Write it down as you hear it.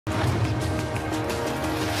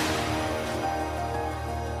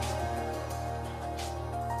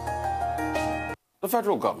The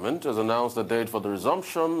federal government has announced the date for the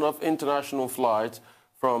resumption of international flights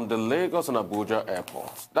from the Lagos and Abuja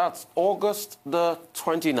airports. That's August the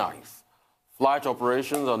 29th. Flight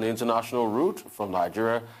operations on the international route from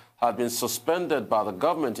Nigeria had been suspended by the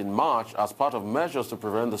government in March as part of measures to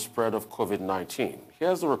prevent the spread of COVID-19.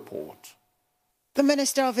 Here's the report. The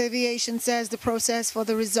Minister of Aviation says the process for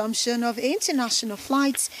the resumption of international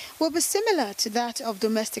flights will be similar to that of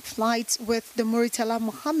domestic flights, with the Muritala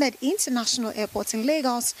Mohammed International Airport in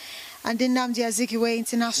Lagos and the Nnamdi Azikiwe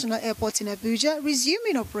International Airport in Abuja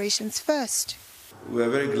resuming operations first. We are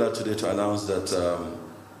very glad today to announce that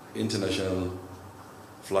international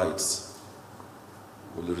flights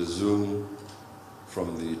will resume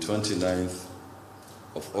from the 29th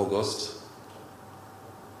of August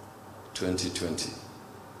 2020.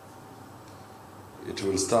 It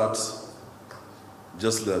will start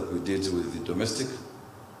just like we did with the domestic.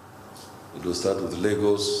 It will start with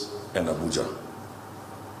Lagos and Abuja.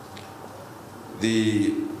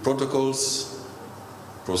 The protocols,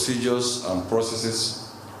 procedures, and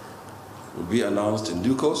processes will be announced in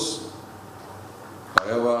due course.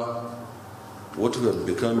 However, what we have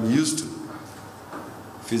become used to,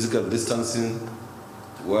 physical distancing,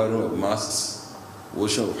 wearing of masks,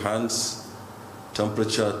 washing of hands,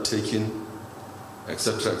 temperature taking,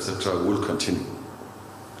 etc., will continue.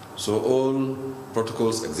 So all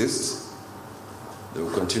protocols exist. They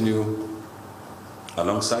will continue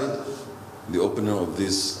alongside the opening of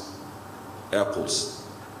these airports.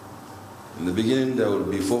 In the beginning, there will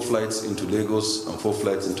be 4 flights into Lagos and 4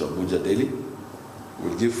 flights into Abuja daily.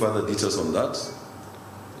 We'll give further details on that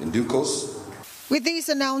in due course. With this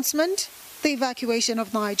announcement, the evacuation of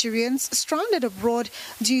Nigerians stranded abroad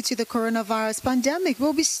due to the coronavirus pandemic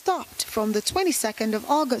will be stopped from the 22nd of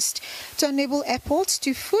August to enable airports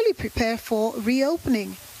to fully prepare for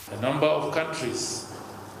reopening. A number of countries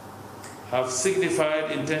have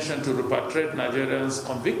signified intention to repatriate Nigerians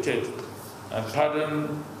convicted and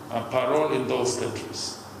pardon and parole in those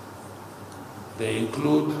countries. They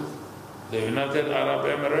include the United Arab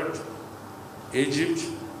Emirates, Egypt,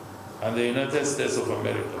 and the United States of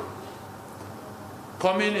America.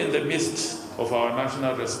 Coming in the midst of our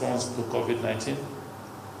national response to COVID-19,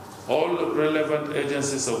 all relevant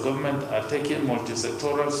agencies of government are taking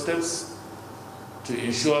multi-sectoral steps to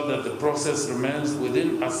ensure that the process remains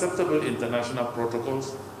within acceptable international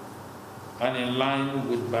protocols and in line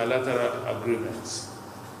with bilateral agreements.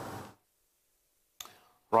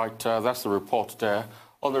 Right, that's the report there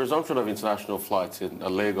on the resumption of international flights in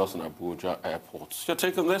Lagos and Abuja airports. Your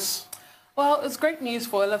take on this? Well, it's great news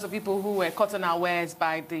for a lot of people who were caught unawares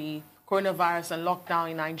by the coronavirus and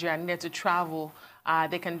lockdown in Nigeria and needed to travel.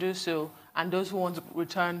 They can do so. And those who want to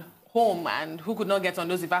return home and who could not get on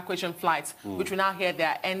those evacuation flights, which we now hear they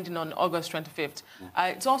are ending on August 25th.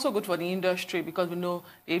 It's also good for the industry because we know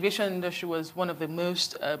the aviation industry was one of the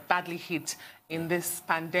most badly hit in this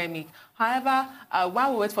pandemic. However,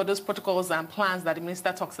 while we wait for those protocols and plans that the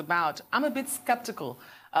minister talks about, I'm a bit skeptical.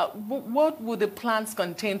 What would the plans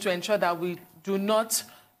contain to ensure that we do not,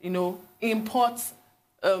 import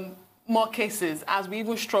more cases as we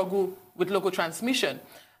even struggle with local transmission?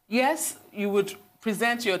 Yes, you would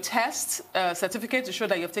present your test certificate to show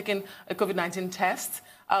that you've taken a COVID-19 test,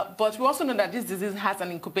 but we also know that this disease has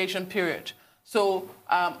an incubation period. So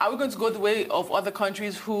are we going to go the way of other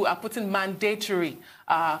countries who are putting mandatory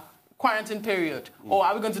quarantine period, or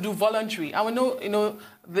are we going to do voluntary? And we know,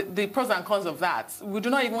 the pros and cons of that. We do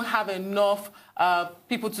not even have enough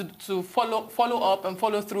people to follow up and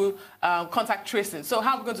follow through contact tracing. So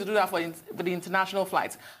how are we going to do that for the international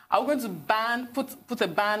flights? Are we going to put a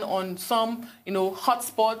ban on some,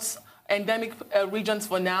 hotspots, endemic regions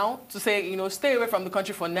for now, to say, stay away from the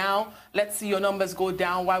country for now. Let's see your numbers go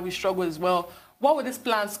down while we struggle as well. What would these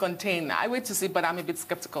plans contain? I wait to see, but I'm a bit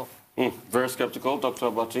skeptical. Very skeptical, Dr.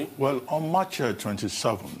 Abati. Well, on March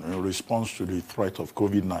 27, in response to the threat of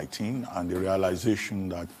COVID-19 and the realization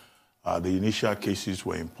that the initial cases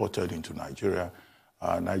were imported into Nigeria,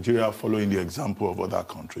 Nigeria, following the example of other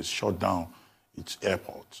countries, shut down its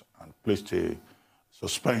airports and placed a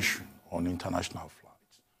suspension on international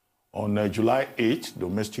flights. On July 8,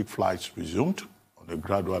 domestic flights resumed on a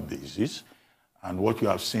gradual basis. And what you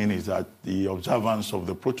have seen is that the observance of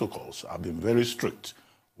the protocols have been very strict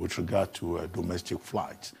with regard to domestic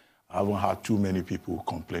flights. I haven't had too many people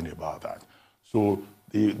complain about that. So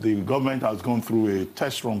the government has gone through a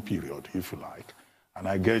test run period, if you like, and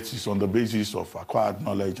I guess it's on the basis of acquired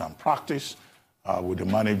knowledge and practice with the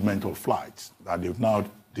management of flights that they've now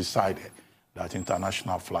decided that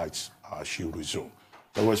international flights should resume.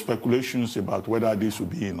 There were speculations about whether this would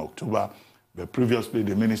be in October, but previously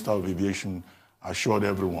the Minister of Aviation assured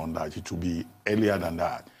everyone that it will be earlier than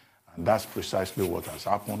that. And that's precisely what has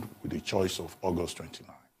happened with the choice of August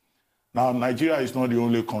 29. Now, Nigeria is not the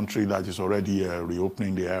only country that is already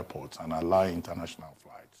reopening the airports and allowing international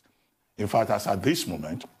flights. In fact, as at this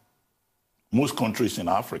moment, most countries in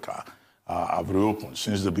Africa have reopened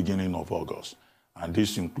since the beginning of August. And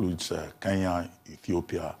this includes Kenya,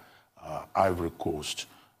 Ethiopia, Ivory Coast,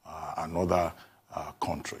 and other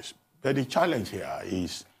countries. But the challenge here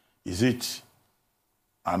is it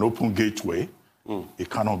an open gateway? It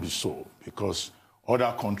cannot be so, because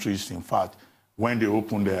other countries, in fact, when they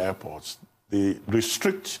open their airports, they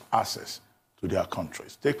restrict access to their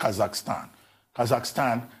countries. Take Kazakhstan.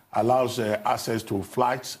 Kazakhstan allows access to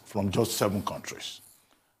flights from just 7 countries.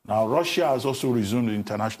 Now, Russia has also resumed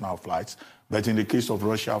international flights, but in the case of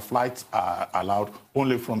Russia, flights are allowed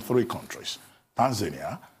only from 3 countries: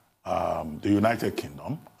 Tanzania, the United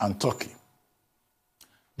Kingdom, and Turkey.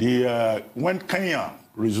 When Kenya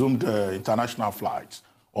resumed international flights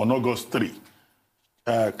on August 3,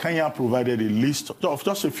 Kenya provided a list of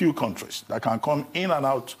just a few countries that can come in and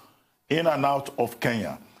out of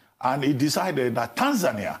Kenya. And it decided that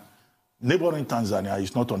Tanzania, neighboring Tanzania,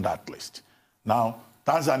 is not on that list. Now,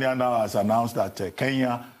 Tanzania now has announced that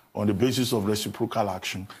Kenya, on the basis of reciprocal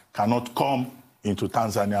action, cannot come into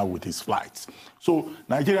Tanzania with its flights. So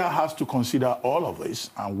Nigeria has to consider all of this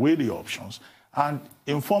and weigh the options and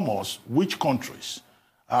inform us which countries.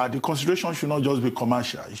 The consideration should not just be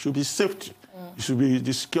commercial. It should be safety. It should be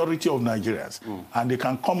the security of Nigerians. And they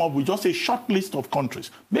can come up with just a short list of countries,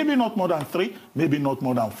 maybe not more than 3, maybe not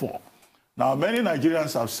more than 4. Now, many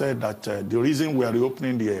Nigerians have said that the reason we are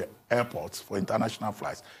reopening the airports for international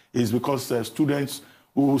flights is because students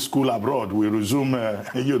who school abroad will resume,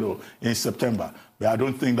 in September. But I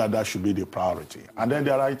don't think that should be the priority. And then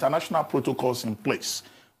there are international protocols in place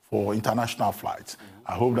for international flights.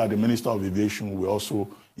 I hope that the Minister of Aviation will also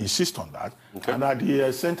insist on that. Okay. And that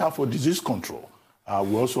the Center for Disease Control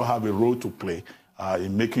will also have a role to play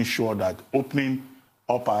in making sure that opening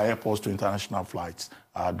up our airports to international flights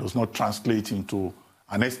does not translate into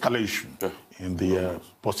an escalation in the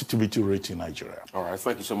positivity rate in Nigeria. All right,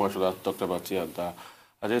 thank you so much for that, Dr. Bati and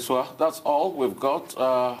Adesua. That's all we've got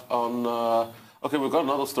okay, we've got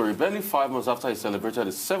another story. Barely 5 months after he celebrated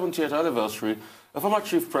his 70th anniversary, the former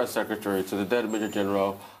Chief Press Secretary to the dead Major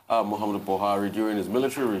General Muhammadu Buhari during his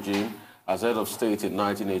military regime as head of state in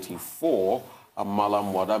 1984,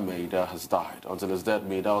 Malam Wada Maida has died. Until his death,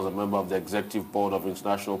 Maida was a member of the Executive Board of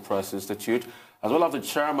International Press Institute, as well as the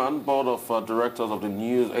Chairman, Board of Directors of the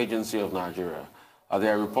News Agency of Nigeria.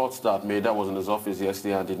 There are reports that Maida was in his office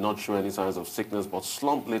yesterday and did not show any signs of sickness, but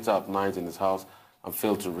slumped later at night in his house and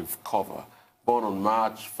failed to recover. Born on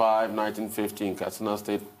March 5, 1950 in Katsina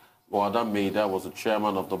State, Wada Maida was the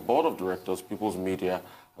chairman of the Board of Directors, People's Media,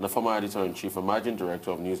 and the former editor-in-chief and managing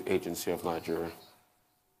director of News Agency of Nigeria.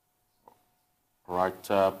 All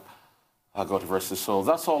right, I got rest his soul.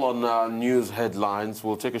 That's all on news headlines.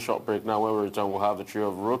 We'll take a short break now. When we return, we'll have the trio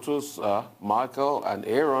of Rotus, Michael, and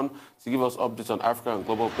Aaron to give us updates on Africa and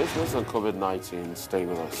global business and COVID-19. Stay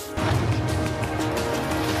with us.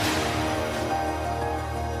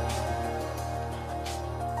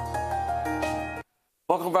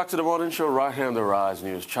 Welcome back to the morning show right here on the Rise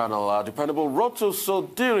News channel. Our dependable Rotu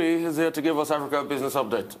Sodiri is here to give us Africa business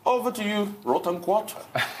update. Over to you, Rotan Kwat.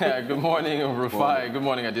 Good morning, Rufai. Good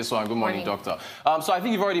morning, Adesua. Good morning, Doctor. So I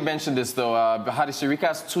think you've already mentioned this, though. Hadi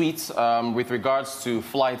Sirika's tweet with regards to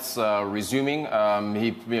flights resuming.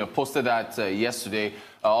 He posted that yesterday.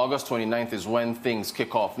 August 29th is when things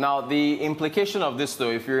kick off. Now, the implication of this,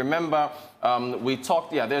 though, if you remember, we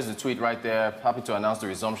talked, there's the tweet right there. Happy to announce the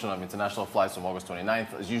resumption of international flights from August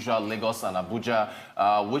 29th. As usual, Lagos and Abuja,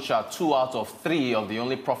 which are 2 out of 3 of the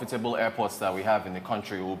only profitable airports that we have in the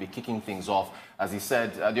country, will be kicking things off. As he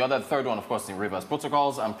said, the third one, of course, in Rivers.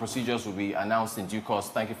 Protocols and procedures will be announced in due course.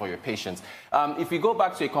 Thank you for your patience. If we go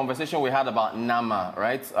back to a conversation we had about NAMA,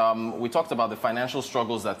 right? We talked about the financial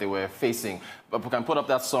struggles that they were facing. But we can put up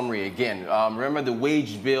that summary again. Remember the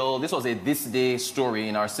wage bill? This was a This Day story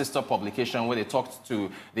in our sister publication where they talked to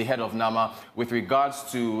the head of NAMA with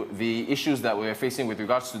regards to the issues that we were facing with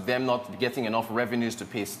regards to them not getting enough revenues to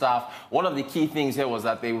pay staff. One of the key things here was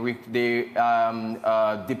that they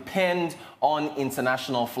depend on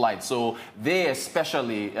international flights. So they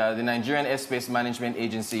especially, the Nigerian Airspace Management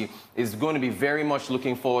Agency, is going to be very much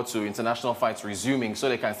looking forward to international flights resuming so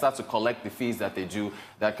they can start to collect the fees that they do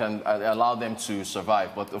that can allow them to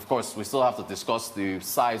survive. But of course, we still have to discuss the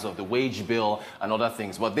size of the wage bill and other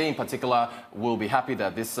things. But they in particular will be happy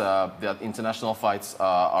that that international flights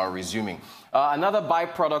are resuming. Another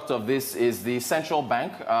byproduct of this is the central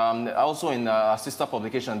bank. Also in our sister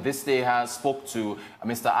publication, This Day spoke to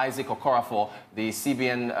Mr. Isaac Okorafor, the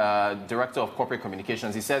CBN Director of Corporate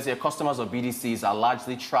Communications. He says here customers of BDCs are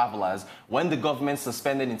largely travelers. When the government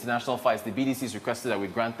suspended international flights, the BDCs requested that we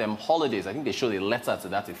grant them holidays. I think they showed a letter to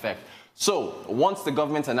that effect. So once the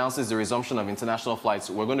government announces the resumption of international flights,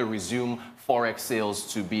 we're going to resume forex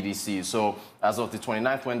sales to BDCs. So as of the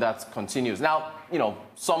 29th, when that continues. Now, you know,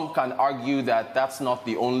 some can argue that that's not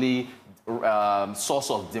the only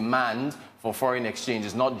source of demand for foreign exchange.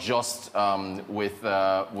 It's not just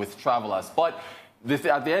with travelers. But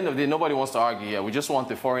at the end of the day, nobody wants to argue here. We just want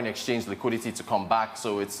the foreign exchange liquidity to come back.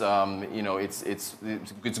 So it's, you know, it's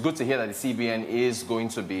good to hear that the CBN is going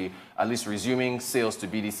to be at least resuming sales to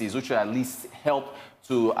BDCs, which will at least help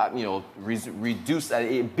to, you know, reduce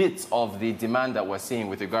a bit of the demand that we're seeing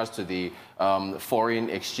with regards to the foreign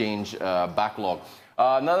exchange backlog.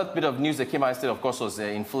 Another bit of news that came out yesterday, of course, was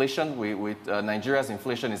inflation. Nigeria's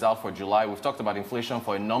inflation is out for July. We've talked about inflation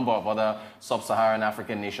for a number of other sub-Saharan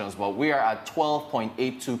African nations, but we are at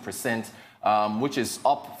 12.82%, which is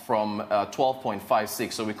up from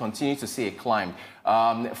 12.56%. So we continue to see a climb.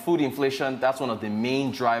 Food inflation, that's one of the main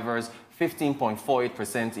drivers.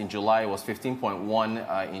 15.48% in July, was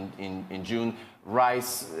 15.1% in June.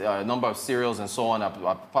 Rice, number of cereals and so on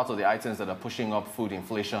are part of the items that are pushing up food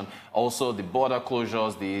inflation. Also, the border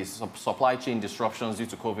closures, the supply chain disruptions due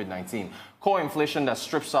to COVID-19. Core inflation that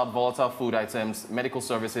strips out volatile food items, medical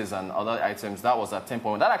services and other items, that was at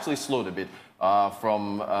 10.1%. That actually slowed a bit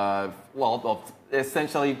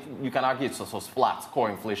essentially, you can argue it was flat, core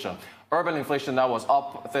inflation. Urban inflation, that was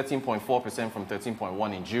up 13.4% from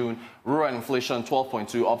 13.1% in June. Rural inflation,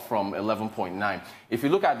 12.2%, up from 11.9%. If you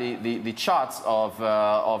look at the charts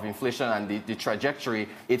of inflation and the trajectory,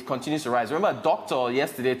 it continues to rise. Remember, a doctor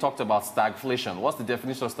yesterday talked about stagflation. What's the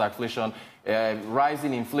definition of stagflation?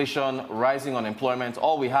 Rising inflation, rising unemployment.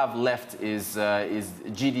 All we have left is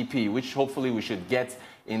GDP, which hopefully we should get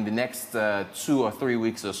in the next 2 or 3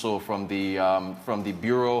 weeks or so from the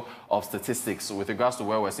Bureau of Statistics with regards to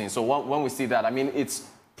where we're seeing. So when we see that, I mean, it's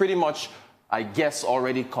pretty much, I guess,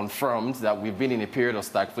 already confirmed that we've been in a period of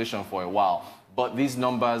stagflation for a while. But these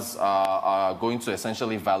numbers are going to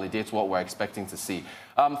essentially validate what we're expecting to see.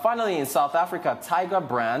 Finally, in South Africa, Tiger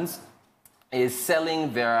Brands is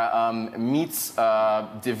selling their meats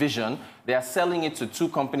division. They are selling it to 2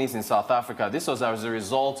 companies in South Africa. This was as a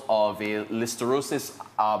result of a listeriosis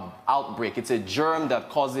outbreak. It's a germ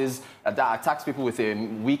that attacks people with a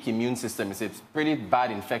weak immune system. It's a pretty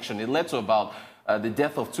bad infection. It led to about the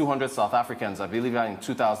death of 200 South Africans, I believe, in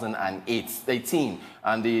 2018,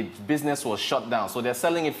 and the business was shut down. So they're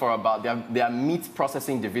selling it for about their meat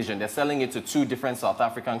processing division. They're selling it to 2 different South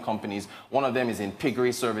African companies. One of them is in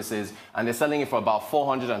piggery services, and they're selling it for about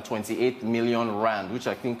 428 million rand, which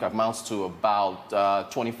I think amounts to about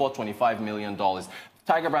 $25 million.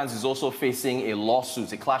 Tiger Brands is also facing a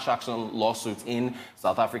lawsuit, a class action lawsuit in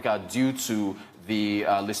South Africa due to the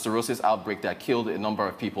listeriosis outbreak that killed a number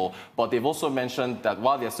of people. But they've also mentioned that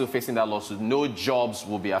while they're still facing that lawsuit, no jobs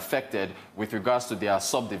will be affected with regards to their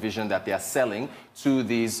subdivision that they are selling to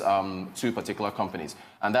these 2 particular companies.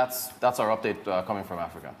 And that's our update coming from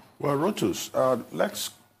Africa. Well, Rotus, let's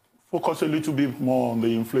focus a little bit more on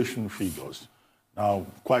the inflation figures. Now,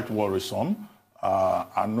 quite worrisome. A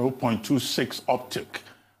 0.26 uptick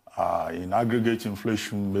in aggregate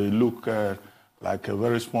inflation may look like a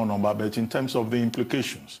very small number, but in terms of the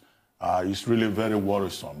implications, it's really very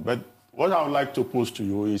worrisome. But what I would like to pose to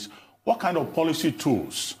you is, what kind of policy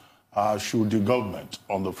tools should the government,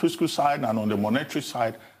 on the fiscal side and on the monetary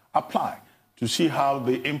side, apply to see how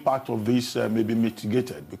the impact of this may be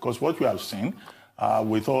mitigated? Because what we have seen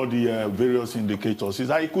with all the various indicators is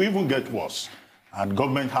that it could even get worse. And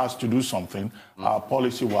government has to do something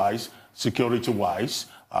policy-wise, security-wise,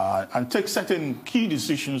 and take certain key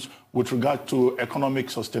decisions with regard to economic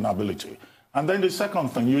sustainability. And then the second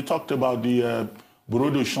thing, you talked about the Bureau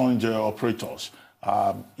de Change operators,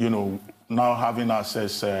 you know, now having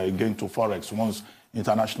access again to Forex once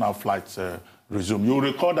international flights resume. You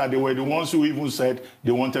recall that they were the ones who even said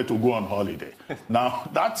they wanted to go on holiday. Now,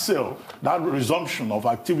 that sale, that resumption of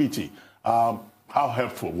activity, how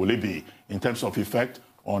helpful will it be in terms of effect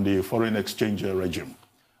on the foreign exchange regime?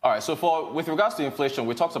 All right, so with regards to inflation,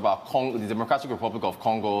 we talked about the Democratic Republic of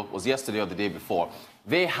Congo was yesterday or the day before.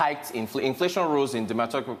 They hiked, inflation rose in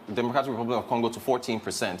Democratic Republic of Congo to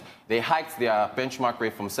 14%. They hiked their benchmark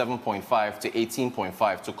rate from 7.5 to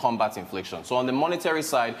 18.5 to combat inflation. So on the monetary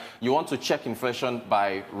side, you want to check inflation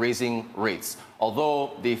by raising rates.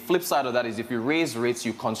 Although the flip side of that is if you raise rates,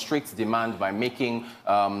 you constrict demand by making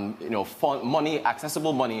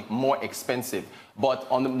accessible money more expensive. But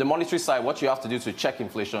on the monetary side, what you have to do to check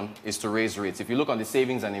inflation is to raise rates. If you look on the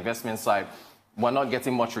savings and investment side, we're not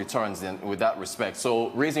getting much returns with that respect. So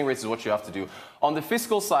raising rates is what you have to do. On the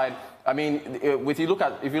fiscal side, I mean, if you look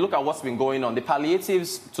at what's been going on, the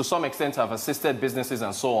palliatives to some extent have assisted businesses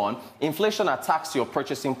and so on. Inflation attacks your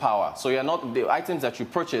purchasing power. So you're not, the items that you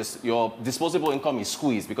purchase, your disposable income is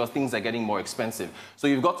squeezed because things are getting more expensive. So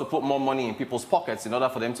you've got to put more money in people's pockets in order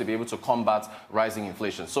for them to be able to combat rising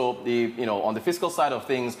inflation. So on the fiscal side of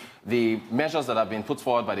things, the measures that have been put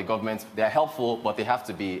forward by the government, they're helpful, but they have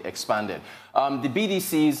to be expanded. The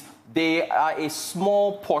BDCs, they are a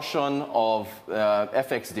small portion of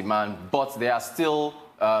FX demand, but they are still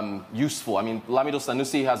useful. I mean, Lamido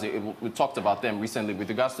Sanusi we talked about them recently with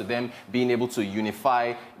regards to them being able to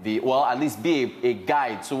unify at least be a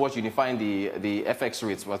guide towards unifying the FX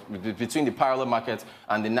rates between the parallel market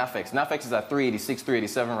and the NAFEX. NAFEX is at 386,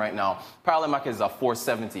 387 right now. Parallel market is at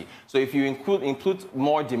 470. So if you include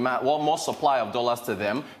more demand, more supply of dollars to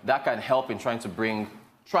them, that can help in trying to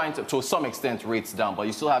some extent, rates down. But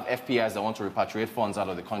you still have FPIs that want to repatriate funds out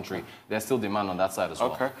of the country. There's still demand on that side as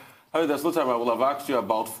well. Okay. There's no time. I will have asked you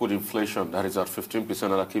about food inflation. That is at 15%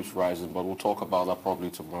 and that keeps rising. But we'll talk about that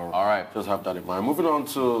probably tomorrow. All right. Just have that in mind. Moving on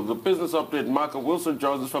to the business update. Michael Wilson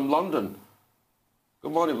joins us from London.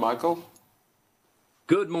 Good morning, Michael.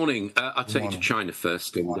 Good morning. I'll take you to China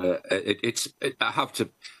first. And I have to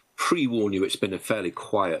pre-warn you, it's been a fairly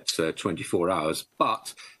quiet 24 hours.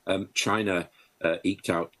 But China eked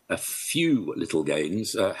out a few little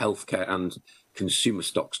gains, healthcare and consumer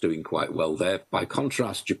stocks doing quite well there. By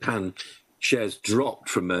contrast, Japan shares dropped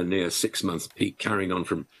from a near 6-month peak, carrying on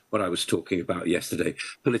from what I was talking about yesterday.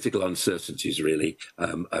 Political uncertainties, really,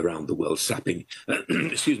 around the world, sapping,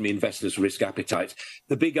 investors' risk appetite.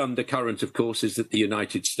 The big undercurrent, of course, is that the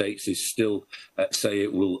United States is still say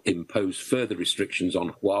it will impose further restrictions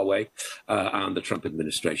on Huawei. And the Trump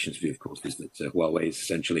administration's view, of course, is that Huawei is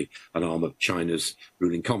essentially an arm of China's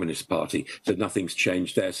ruling Communist Party. So nothing's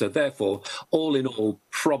changed there. So therefore, all in all,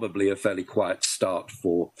 probably a fairly quiet start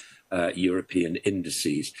for European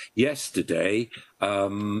indices. Yesterday,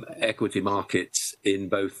 equity markets in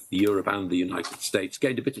both Europe and the United States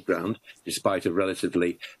gained a bit of ground despite a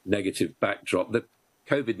relatively negative backdrop. The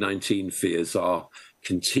COVID-19 fears are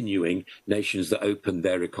continuing. Nations that opened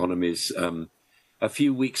their economies a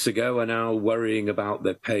few weeks ago are now worrying about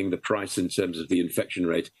paying the price in terms of the infection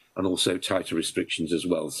rate and also tighter restrictions as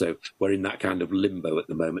well. So we're in that kind of limbo at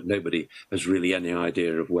the moment. Nobody has really any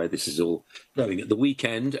idea of where this is all going. At the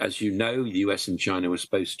weekend, as you know, the US and China were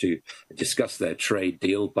supposed to discuss their trade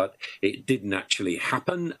deal, but it didn't actually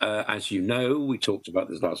happen. As you know, we talked about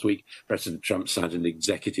this last week. President Trump signed an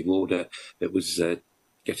executive order that was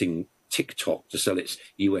getting TikTok to sell its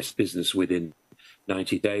US business within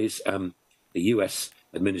 90 days. The US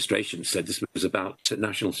administration said this was about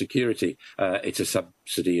national security. It's a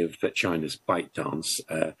subsidy of China's ByteDance,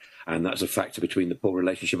 and that's a factor between the poor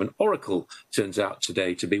relationship. And Oracle turns out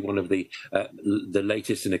today to be one of the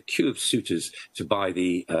latest in a queue of suitors to buy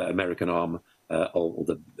the American arm or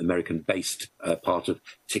the American-based part of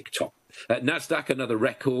TikTok. Nasdaq, another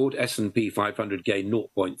record. S&P 500 gained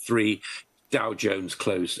 0.3. Dow Jones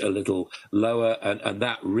closed a little lower, and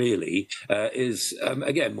that really is,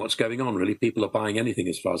 again, what's going on, really. People are buying anything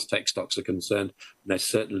as far as tech stocks are concerned, and they're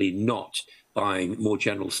certainly not buying more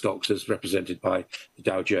general stocks as represented by the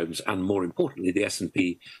Dow Jones and, more importantly, the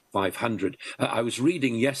S&P 500. I was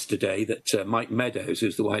reading yesterday that Mike Meadows,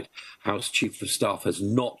 who's the White House Chief of Staff, has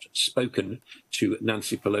not spoken to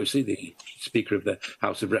Nancy Pelosi, the Speaker of the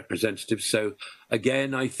House of Representatives. So,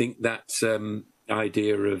 again, I think that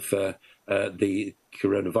idea of the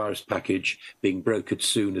coronavirus package being brokered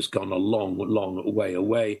soon has gone a long, long way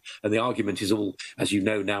away. And the argument is all, as you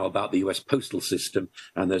know now, about the US postal system.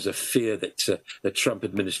 And there's a fear that the Trump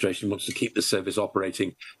administration wants to keep the service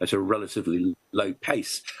operating at a relatively low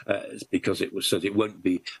pace because it won't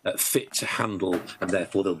be fit to handle. And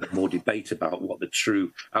therefore, there'll be more debate about what the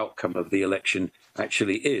true outcome of the election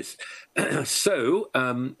actually is. So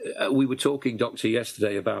we were talking, Doctor,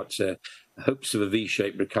 yesterday about hopes of a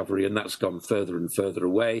V-shaped recovery, and that's gone further and further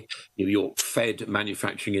away. New York Fed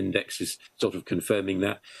manufacturing index is sort of confirming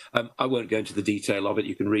that. I won't go into the detail of it.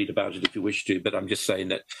 You can read about it if you wish to, but I'm just saying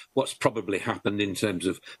that what's probably happened in terms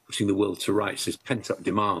of putting the world to rights is pent-up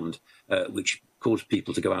demand, which caused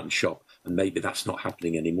people to go out and shop, and maybe that's not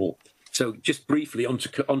happening anymore. So just briefly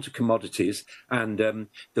onto commodities, and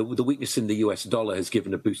the weakness in the US dollar has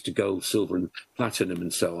given a boost to gold, silver and platinum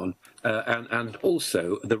and so on. And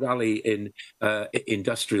also the rally in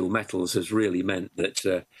industrial metals has really meant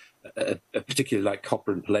that, particularly like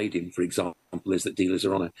copper and palladium, for example, is that dealers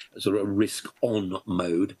are on a sort of risk-on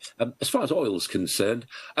mode. As far as oil is concerned,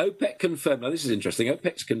 OPEC confirmed, now this is interesting,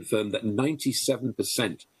 OPEC's confirmed that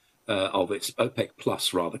 97% of its, OPEC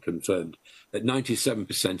Plus rather, confirmed that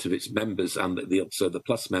 97% of its members and so the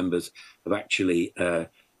Plus members have actually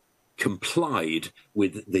complied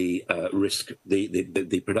with the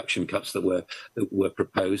the production cuts that were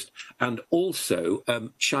proposed, and also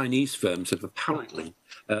Chinese firms have apparently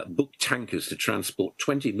booked tankers to transport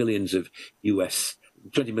 20 million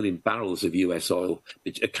barrels of US oil,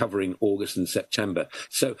 covering August and September.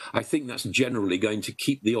 So I think that's generally going to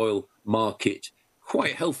keep the oil market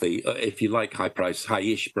quite healthy, if you like,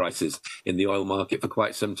 high-ish prices in the oil market for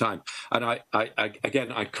quite some time. And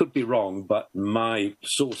again, I could be wrong, but my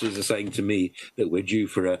sources are saying to me that we're due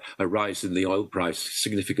for a rise in the oil price,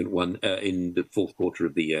 significant one, in the fourth quarter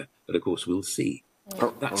of the year. But of course, we'll see.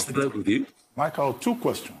 That's the global view. Michael, two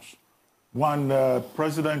questions. One,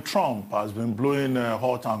 President Trump has been blowing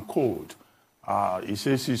hot and cold. He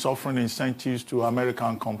says he's offering incentives to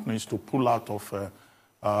American companies to pull out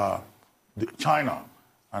of China,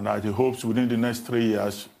 and that he hopes within the next 3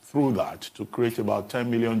 years through that to create about 10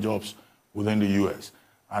 million jobs within the US,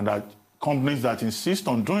 and that companies that insist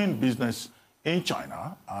on doing business in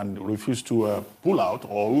China and refuse to pull out,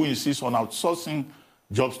 or who insist on outsourcing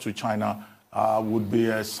jobs to China, would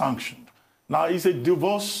be sanctioned. Now, is a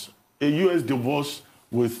US divorce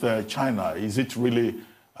with China, is it really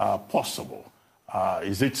possible?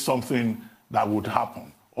 Is it something that would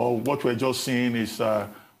happen? Or what we're just seeing is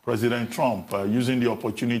President Trump using the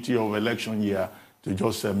opportunity of election year to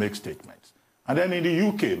just make statements. And then in the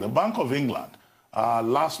UK, the Bank of England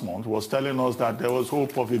last month was telling us that there was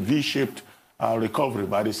hope of a V-shaped recovery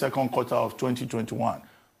by the second quarter of 2021.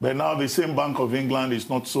 But now the same Bank of England is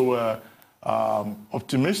not so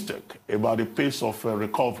optimistic about the pace of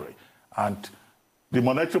recovery. And the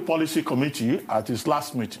Monetary Policy Committee at its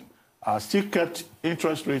last meeting still kept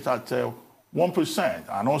interest rates at 1%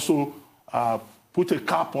 and also put a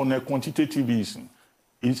cap on a quantitative easing.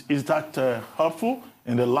 Is that helpful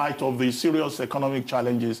in the light of the serious economic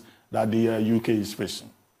challenges that the UK is facing?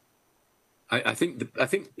 I think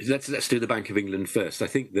let's do the Bank of England first. I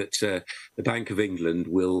think that the Bank of England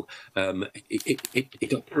will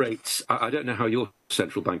it operates. I don't know how your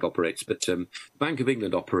central bank operates, but the Bank of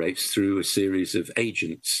England operates through a series of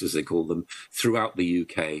agents, as they call them, throughout the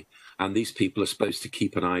UK. And these people are supposed to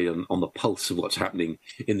keep an eye on the pulse of what's happening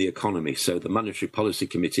in the economy. So the Monetary Policy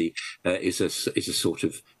Committee is a sort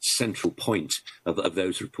of central point of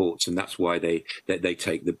those reports, and that's why they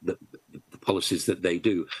take the policies that they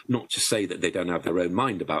do. Not to say that they don't have their own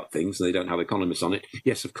mind about things, and they don't have economists on it.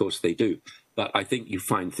 Yes, of course they do. But I think you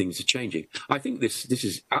find things are changing. I think this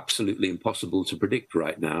is absolutely impossible to predict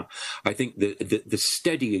right now. I think the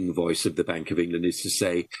steadying voice of the Bank of England is to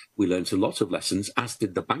say we learned a lot of lessons, as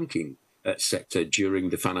did the banking sector during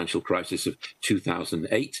the financial crisis of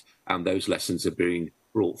 2008, and those lessons are being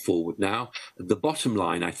brought forward now. The bottom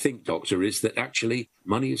line, I think, Doctor, is that actually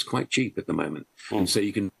money is quite cheap at the moment, and so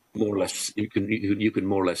you can more or less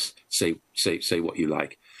say what you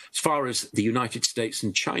like. As far as the United States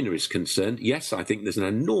and China is concerned, yes, I think there's an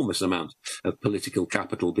enormous amount of political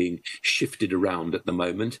capital being shifted around at the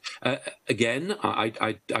moment. Again,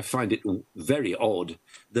 I find it very odd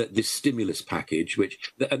that this stimulus package,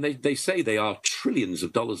 and they say they are trillions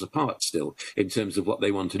of dollars apart still in terms of what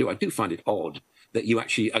they want to do. I do find it odd that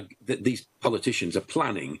that these politicians are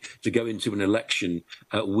planning to go into an election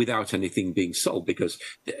without anything being solved, because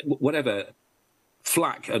whatever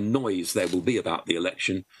flack and noise there will be about the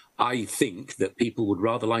election, I think that people would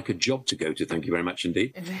rather like a job to go to. Thank you very much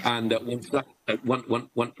indeed. And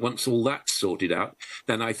once all that's sorted out,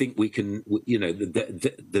 then I think we can,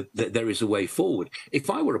 there is a way forward. If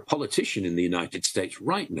I were a politician in the United States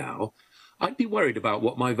right now, I'd be worried about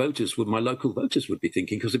what my local voters would be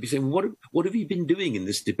thinking, because they'd be saying, what have you been doing in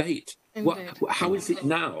this debate? How is it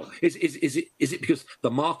now? Is it because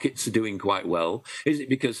the markets are doing quite well? Is it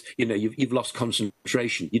because, you've lost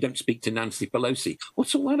concentration? You don't speak to Nancy Pelosi?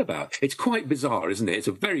 What's all that about? It's quite bizarre, isn't it? It's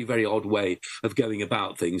a very, very odd way of going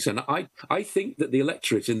about things. And I think that the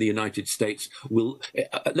electorate in the United States will,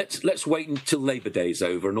 let's wait until Labour Day's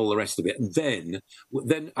over and all the rest of it. And then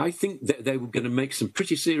I think that they were going to make some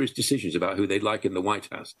pretty serious decisions about who they'd like in the White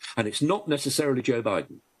House. And it's not necessarily Joe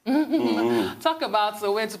Biden. Talk about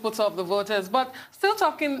the way to put off the voters, but still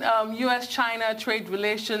talking U.S.-China trade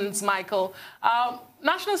relations, Michael.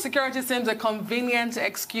 National security seems a convenient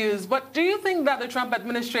excuse, but do you think that the Trump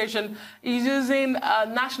administration is using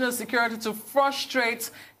national security to frustrate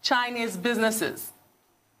Chinese businesses?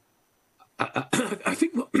 I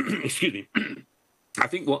think, excuse me. I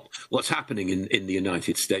think what's happening in the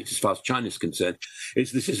United States, as far as China's concerned,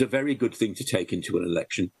 is this is a very good thing to take into an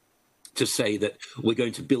election, to say that we're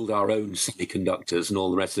going to build our own semiconductors and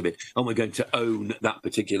all the rest of it, and we're going to own that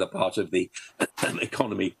particular part of the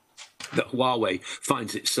economy that Huawei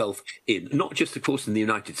finds itself in, not just, of course, in the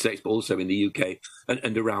United States, but also in the UK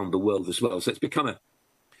and around the world as well. So it's become a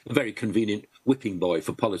very convenient whipping boy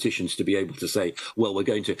for politicians to be able to say, well, we're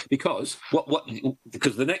going to, because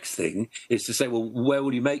the next thing is to say, well, where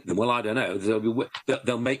will you make them? Well, I don't know.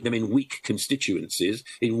 They'll make them in weak constituencies,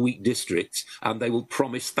 in weak districts, and they will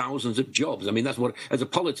promise thousands of jobs. I mean, that's what, as a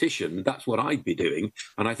politician, that's what I'd be doing.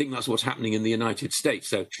 And I think that's what's happening in the United States.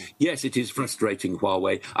 So, yes, it is frustrating,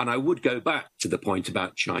 Huawei. And I would go back to the point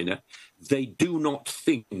about China. They do not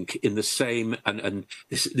think in the same, and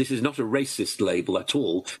this is not a racist label at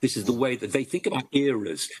all. This is the way that they think about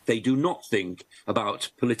eras. They do not think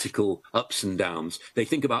about political ups and downs. They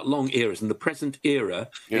think about long eras, and the present era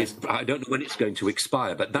is, I don't know when it's going to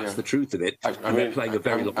expire, but that's the truth of it. They're playing a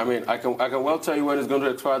very long... I can well tell you when it's going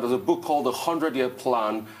to expire. There's a book called The 100-Year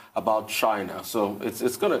Plan about China. So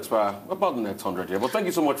it's going to expire about the next 100 years. But thank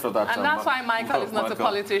you so much for that. And that's why Michael is not a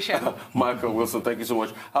politician. Michael Wilson, thank you so much.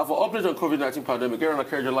 For updates on COVID-19 pandemic, Aaron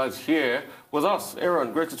Akerjala is here with us.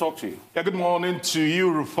 Aaron, great to talk to you. Yeah, good morning to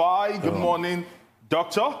you, Rufai. Good morning,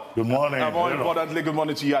 Doctor. Good morning. More importantly, good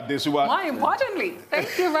morning to you, Adesua. More importantly,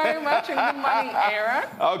 thank you very much, and good morning, Aaron.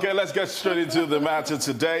 Okay, let's get straight into the matter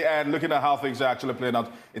today and looking at how things are actually playing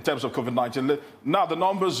out in terms of COVID-19. Now, the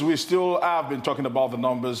numbers, we still have been talking about the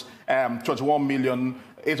numbers.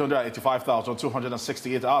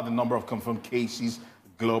 21,885,268 are the number of confirmed cases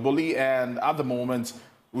globally. And at the moment,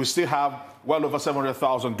 we still have well over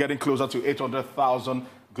 700,000, getting closer to 800,000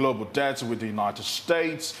 global deaths, with the United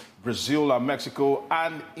States, Brazil, and Mexico,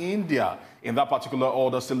 and India, in that particular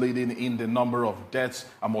order, still leading in the number of deaths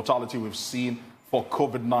and mortality we've seen for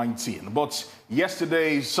COVID-19. But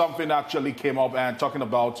yesterday, something actually came up, and talking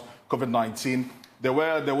about COVID-19,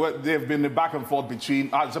 there've been a back and forth between,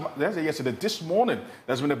 this morning,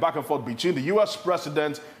 there's been a back and forth between the U.S.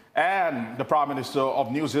 President and the Prime Minister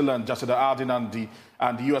of New Zealand, Jacinda Ardern,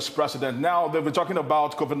 and the U.S. President. Now, they've been talking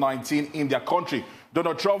about COVID-19 in their country.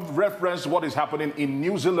 Donald Trump referenced what is happening in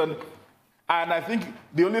New Zealand, and I think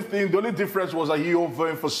the only difference was that he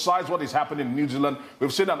overemphasized what is happening in New Zealand.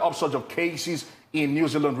 We've seen an upsurge of cases in New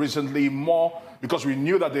Zealand recently, more because we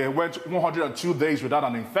knew that they went 102 days without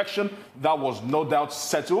an infection. That was no doubt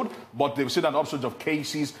settled, but they've seen an upsurge of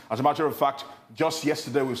cases. As a matter of fact, just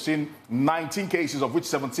yesterday, we've seen 19 cases, of which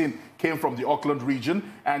 17 came from the Auckland region.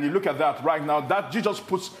 And you look at that right now, that just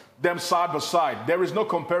puts them side by side. There is no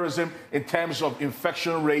comparison in terms of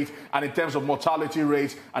infection rate and in terms of mortality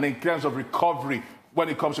rate and in terms of recovery when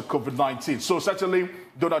it comes to COVID-19. So certainly,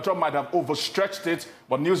 Donald Trump might have overstretched it,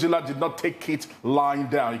 but New Zealand did not take it lying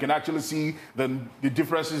down. You can actually see the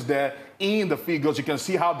differences there in the figures. You can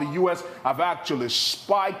see how the U.S. have actually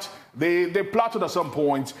spiked. They plateaued at some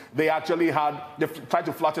point. They tried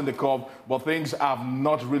to flatten the curve, but things have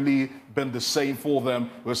not really been the same for them.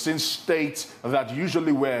 We've seen states that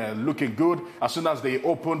usually were looking good. As soon as they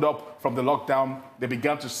opened up from the lockdown, they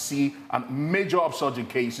began to see a major upsurge in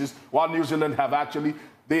cases, while New Zealand have actually,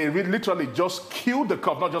 they literally just killed the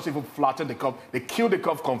curve, not just even flattened the curve. They killed the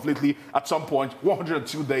curve completely at some point,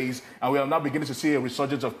 102 days, and we are now beginning to see a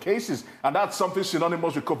resurgence of cases. And that's something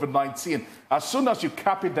synonymous with COVID-19. As soon as you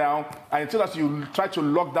cap it down, and until as you try to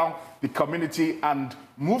lock down the community and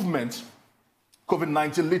movement,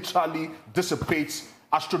 COVID-19 literally dissipates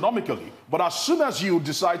astronomically. But as soon as you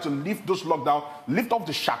decide to lift those lockdown, lift off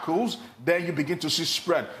the shackles, then you begin to see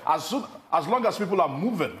spread. As long as people are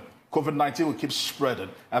moving, COVID-19 will keep spreading.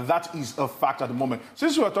 And that is a fact at the moment.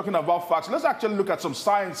 Since we're talking about facts, let's actually look at some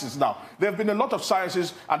sciences now. There have been a lot of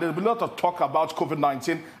sciences and there's been a lot of talk about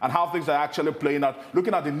COVID-19 and how things are actually playing out,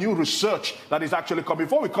 looking at the new research that is actually coming.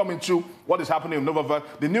 Before we come into what is happening in Novavax,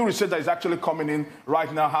 the new research that is actually coming in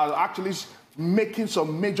right now has actually making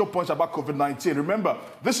some major points about COVID-19. Remember,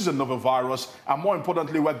 this is a novel virus, and more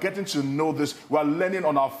importantly, we're getting to know this. We're learning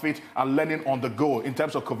on our feet and learning on the go in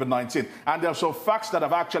terms of COVID-19. And there are some facts that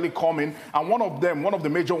have actually come in, and one of the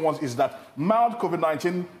major ones is that mild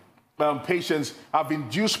COVID-19 patients have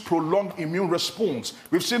induced prolonged immune response.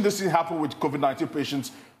 We've seen this thing happen with COVID-19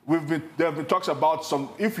 patients. There have been talks about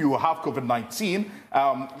if you have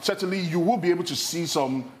COVID-19, certainly you will be able to see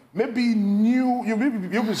some you'll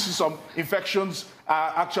be able to see some infections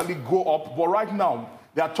actually go up. But right now,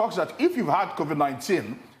 there are talks that if you've had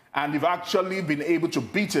COVID-19 and you've actually been able to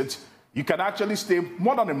beat it, you can actually stay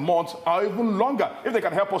more than a month or even longer, if they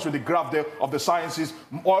can help us with the graph there of the sciences,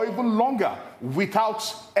 or even longer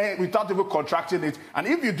without even contracting it. And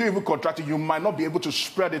if you do even contract it, you might not be able to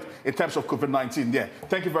spread it in terms of COVID-19. Yeah,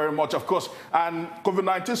 thank you very much, of course. And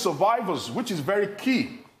COVID-19 survivors, which is very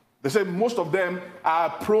key. They say most of them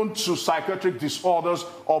are prone to psychiatric disorders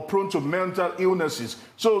or prone to mental illnesses.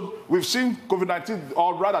 So we've seen COVID-19,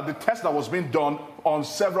 or rather the test that was being done on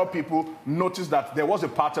several people, noticed that there was a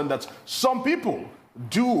pattern that some people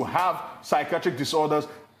do have psychiatric disorders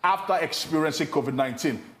after experiencing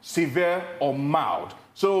COVID-19, severe or mild.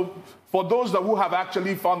 So for those who have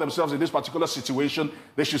actually found themselves in this particular situation,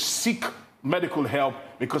 they should seek medical help,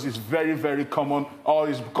 because it's very, very common, or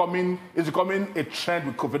it's becoming a trend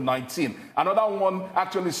with COVID-19. Another one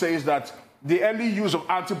actually says that the early use of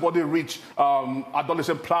antibody-rich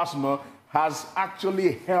adolescent plasma has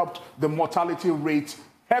actually helped the mortality rate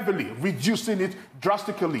heavily, reducing it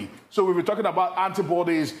drastically. So we were talking about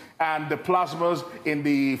antibodies and the plasmas in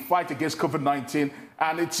the fight against COVID-19,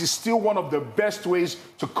 and it is still one of the best ways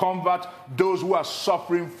to combat those who are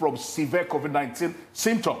suffering from severe COVID-19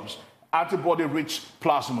 symptoms. Antibody-rich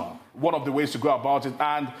plasma, one of the ways to go about it.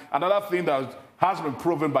 And another thing that has been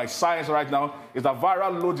proven by science right now is that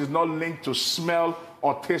viral load is not linked to smell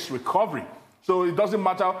or taste recovery. So it doesn't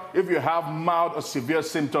matter if you have mild or severe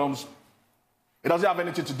symptoms. It doesn't have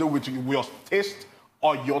anything to do with your taste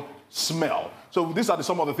or your smell. So these are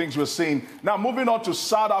some of the things we're seeing. Now, moving on to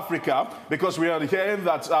South Africa, because we are hearing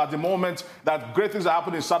that at the moment that great things are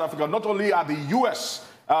happening in South Africa. Not only are the US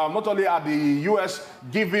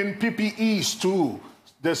giving PPEs to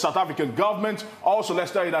the South African government, also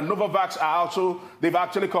let's tell you that Novavax they've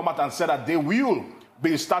actually come out and said that they will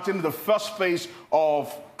be starting the first phase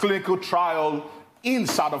of clinical trial in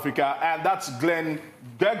South Africa. And that's Glenn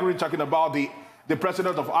Gregory talking about the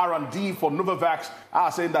president of R&D for Novavax,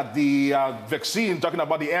 saying that the vaccine, talking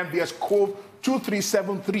about the MVS CoV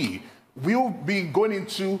 2373, will be going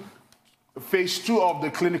into phase 2 of the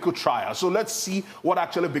clinical trial. So let's see what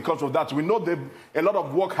actually becomes of that. We know that a lot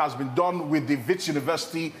of work has been done with the Wits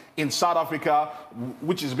University in South Africa,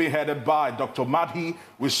 which is being headed by Dr. Madhi.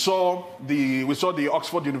 We saw the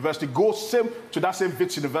Oxford University go to that same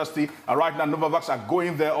Wits University, and right now Novavax are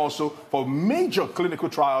going there also for major clinical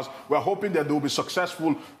trials. We're hoping that they will be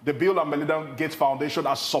successful. The Bill and Melinda Gates Foundation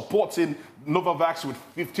are supporting Novavax with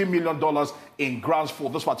 $15 million in grants for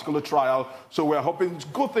this particular trial. So we're hoping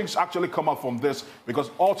good things actually come out from this, because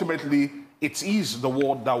ultimately it is the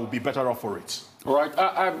world that will be better off for it. All right.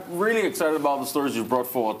 I'm really excited about the stories you brought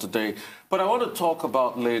forward today, but I want to talk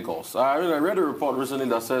about Lagos. I read a report recently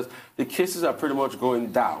that says the cases are pretty much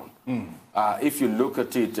going down. If you look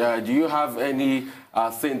at it, do you have any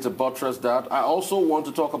thing to buttress that? I also want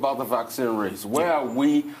to talk about the vaccine race. Where are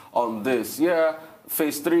we on this? Yeah.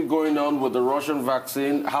 Phase 3 going on with the Russian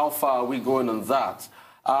vaccine. How far are we going on that?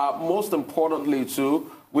 Most importantly, too,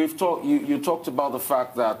 you talked about the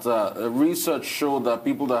fact that research showed that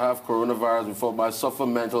people that have coronavirus before might suffer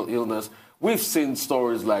mental illness. We've seen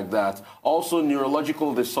stories like that. Also,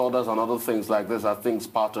 neurological disorders and other things like this are things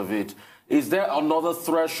part of it. Is there another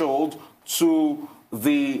threshold to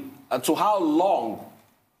how long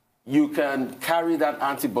you can carry that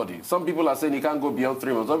antibody? Some people are saying you can't go beyond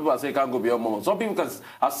 3 months. Some people are saying you can't go beyond 1 month. Some people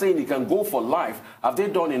are saying you can go for life. Have they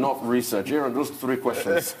done enough research? Here are those 3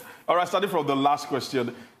 questions. All right, starting from the last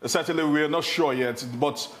question, certainly we're not sure yet,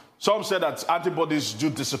 but some say that antibodies do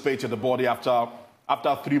dissipate in the body after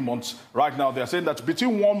 3 months. Right now, they're saying that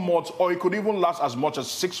between 1 month, or it could even last as much as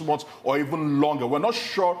 6 months or even longer. We're not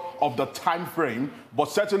sure of the time frame, but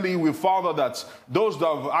certainly we found out that those that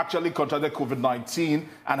have actually contracted COVID-19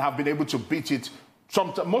 and have been able to beat it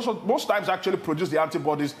most times actually produce the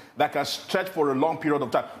antibodies that can stretch for a long period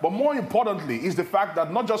of time. But more importantly is the fact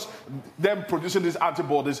that not just them producing these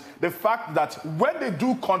antibodies, the fact that when they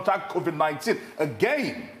do contact COVID-19,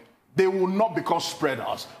 again, they will not become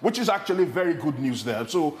spreaders, which is actually very good news there.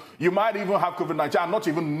 So you might even have COVID-19 and not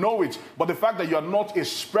even know it, but the fact that you are not a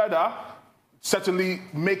spreader certainly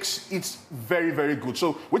makes it very, very good.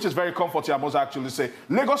 So, which is very comforting, I must actually say.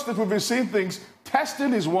 Lagos State, we've been seeing things.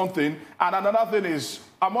 Testing is one thing, and another thing is,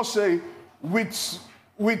 I must say, with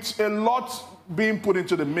a lot being put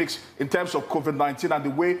into the mix in terms of COVID-19 and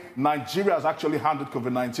the way Nigeria has actually handled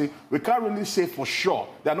COVID-19, we can't really say for sure.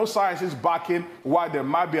 There are no sciences backing why there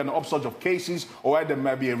might be an upsurge of cases or why there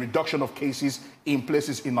might be a reduction of cases in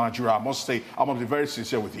places in Nigeria. I must say, I'm going to be very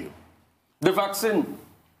sincere with you. The vaccine.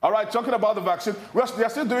 All right, talking about the vaccine, they are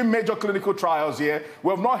still doing major clinical trials here. We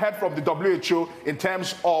have not heard from the WHO in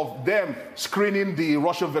terms of them screening the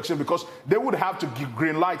Russian vaccine because they would have to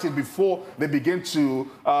green light it before they begin to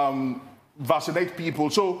vaccinate people.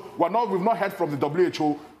 So we've not heard from the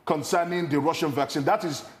WHO concerning the Russian vaccine. That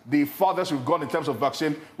is the farthest we've gone in terms of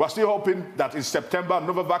vaccine. We're still hoping that in September,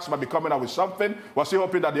 Novavax might be coming out with something. We're still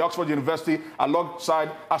hoping that the Oxford University, alongside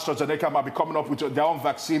AstraZeneca, might be coming up with their own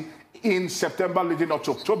vaccine in September leading up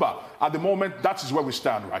to October. At the moment, that is where we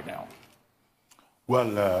stand right now.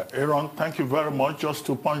 Well, Aaron, thank you very much. Just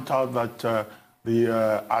to point out that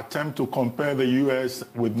the attempt to compare the U.S.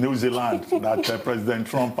 with New Zealand that President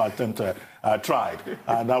Trump tried,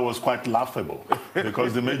 that was quite laughable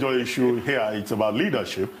because the major issue here is about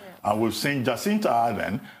leadership. And we've seen Jacinta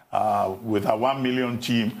Ardern with her 1 million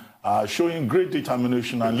team showing great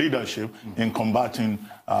determination and leadership in combating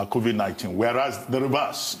COVID-19, whereas the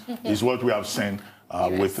reverse is what we have seen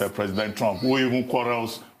with President Trump, who even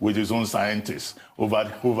quarrels with his own scientists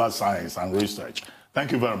over science and research.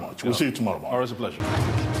 Thank you very much. We'll see you tomorrow morning. Always a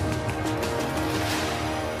pleasure.